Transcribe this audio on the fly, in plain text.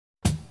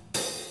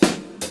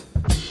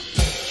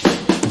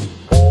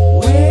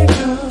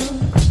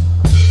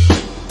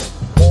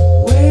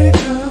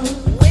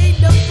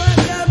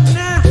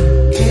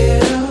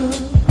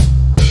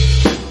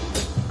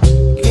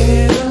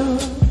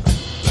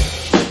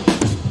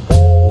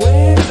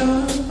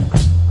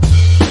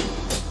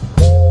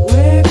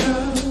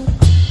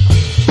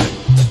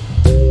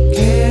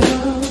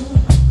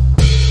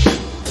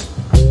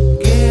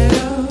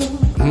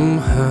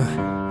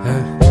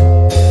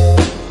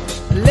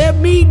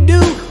do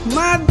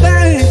my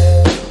thing.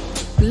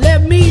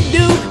 Let me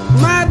do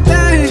my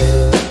thing.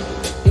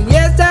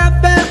 Yes, I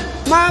felt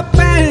my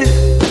pain.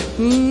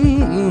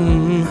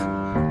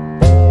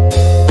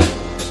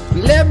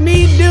 Let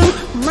me do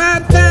my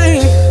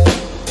thing.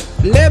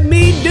 Let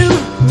me do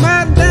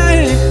my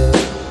thing.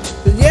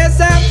 Yes,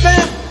 I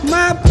felt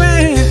my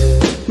pain.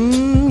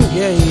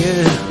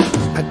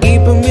 I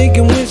keep on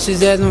making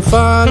wishes as I'm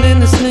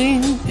falling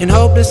asleep, and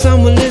hope that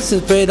someone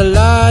listens. Pray the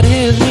Lord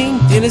hears me.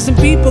 Innocent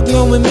people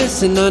going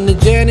missing on the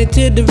journey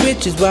to the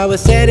riches, while we're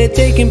sad at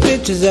taking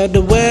pictures of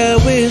the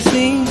world we're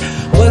seeing.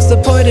 What's the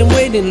point in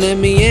waiting? Let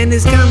me end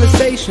this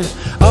conversation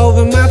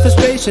over my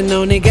frustration.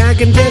 Only God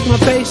can test my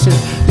patience.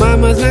 My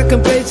mind's not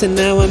complacent.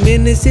 Now I'm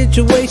in this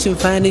situation,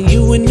 finding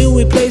you a new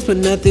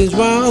replacement. Nothing's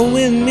wrong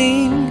with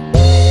me.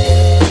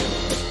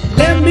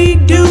 Let me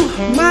do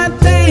my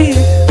thing.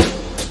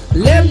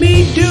 Let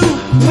me do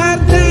my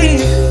thing.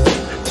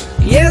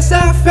 Yes,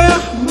 I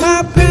felt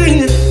my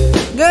pain.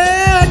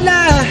 Good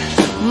Lord.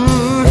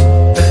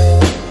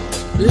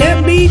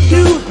 Let me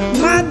do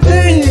my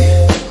thing.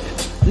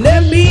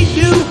 Let me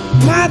do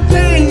my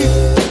thing.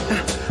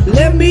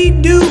 Let me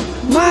do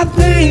my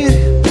thing.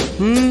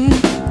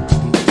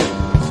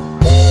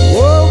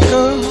 Woke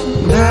up,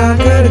 now I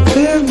got a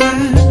clear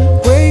mind.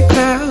 Gray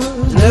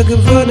clouds,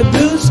 looking for the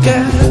blue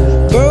sky.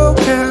 Broke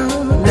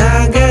out,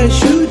 now I gotta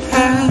shoot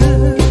high.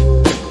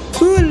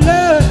 Good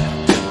Lord.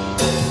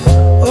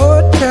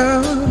 Old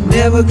town,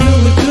 never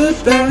good with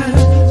goodbye.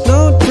 No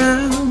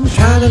time,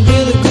 trying to be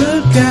the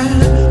good guy.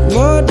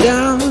 More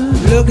down,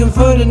 looking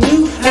for the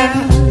new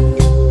high.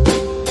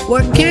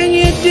 What can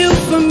you do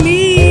for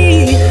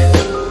me?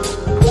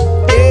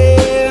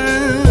 Yeah,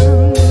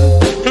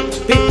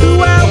 be who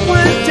I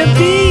want to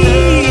be.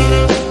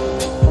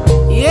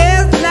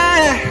 Yes,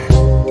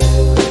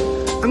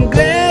 I'm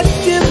glad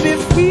to be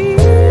free.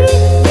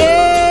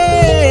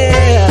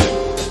 Yeah,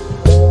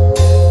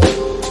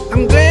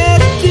 I'm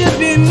glad to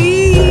be me.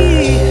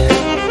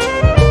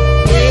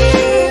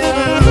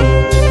 Yeah.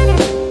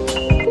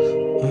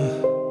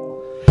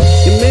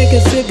 You make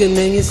it sick and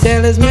then you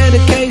sell as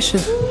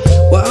medication.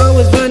 We're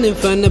always running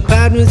from the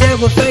problems that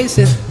we're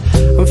facing.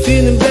 I'm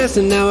feeling blessed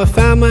and now I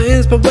found my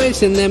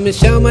inspiration. Let me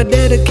show my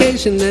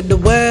dedication, let the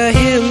world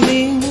hear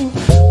me.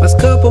 My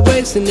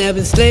corporation have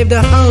enslaved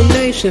the whole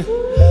nation.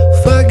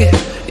 Fuck it,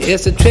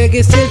 it's a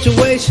tricky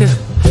situation.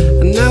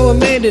 And now I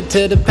made it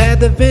to the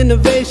path of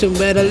innovation.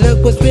 Better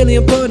look what's really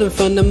important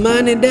from the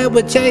money that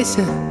we're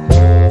chasing.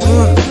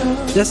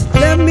 Just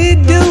let me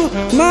do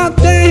my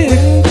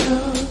thing.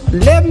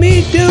 Let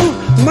me do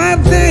my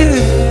thing.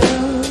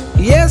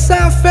 Yes,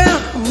 I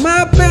felt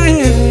my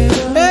pain.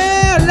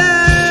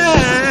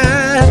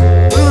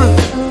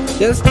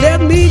 Just let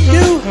me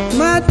do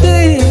my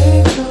thing.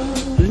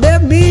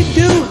 Let me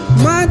do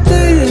my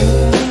thing.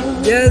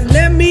 Just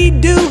let me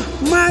do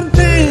my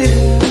thing.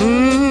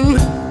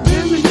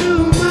 Let me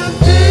do my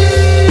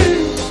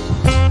thing.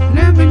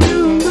 Let me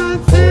do my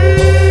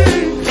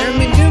thing. Let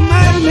me do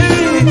my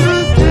thing.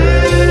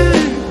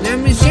 Let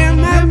me share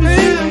my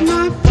pain.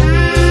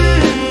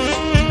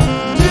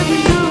 Let me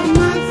do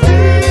my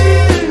thing.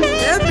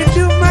 Let me do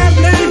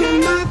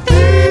my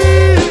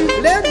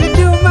thing. Let me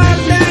do my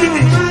thing.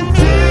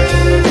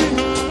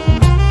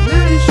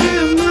 Let me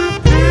share my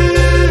pain.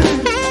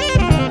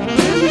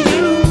 Let me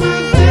do my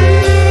thing.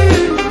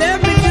 Let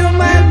me do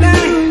my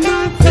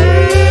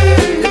thing.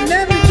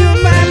 Let me do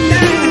my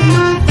thing.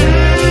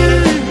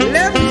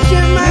 Let me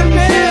share my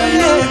pain.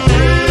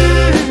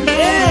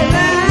 Yeah,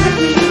 let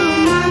me do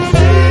my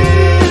thing.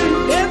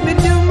 Let me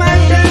do my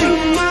thing.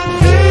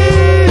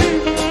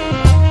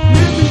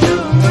 Let me do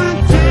my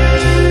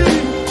thing.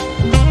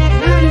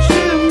 Let me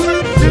share my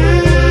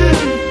pain.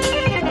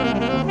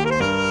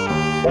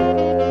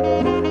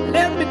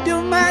 Let me do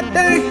my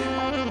thing.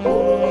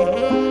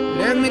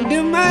 Let me do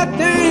my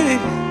thing.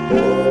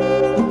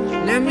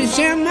 Let me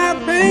share my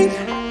pain.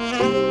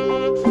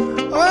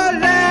 Oh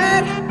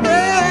Lord,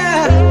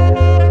 yeah.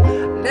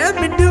 Let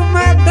me do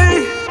my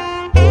thing.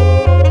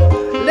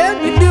 Let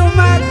me do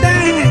my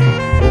thing.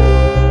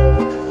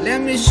 Let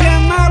me share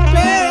my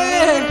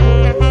pain.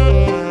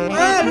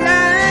 Oh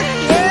Lord,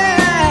 yeah.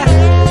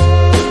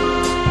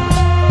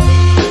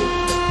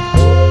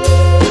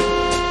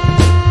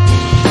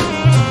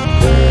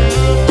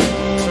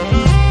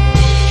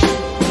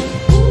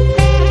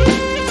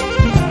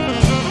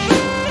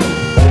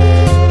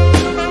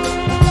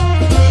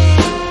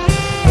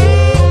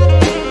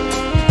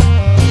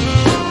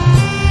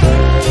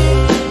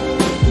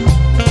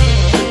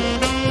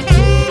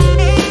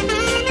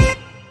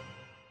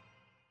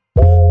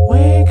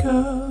 Wake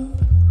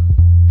up,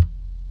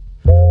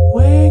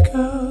 wake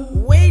up,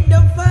 wake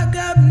the fuck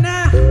up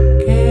now.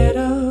 Get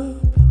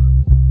up,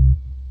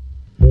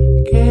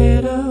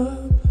 get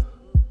up,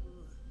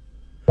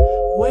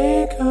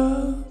 wake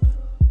up.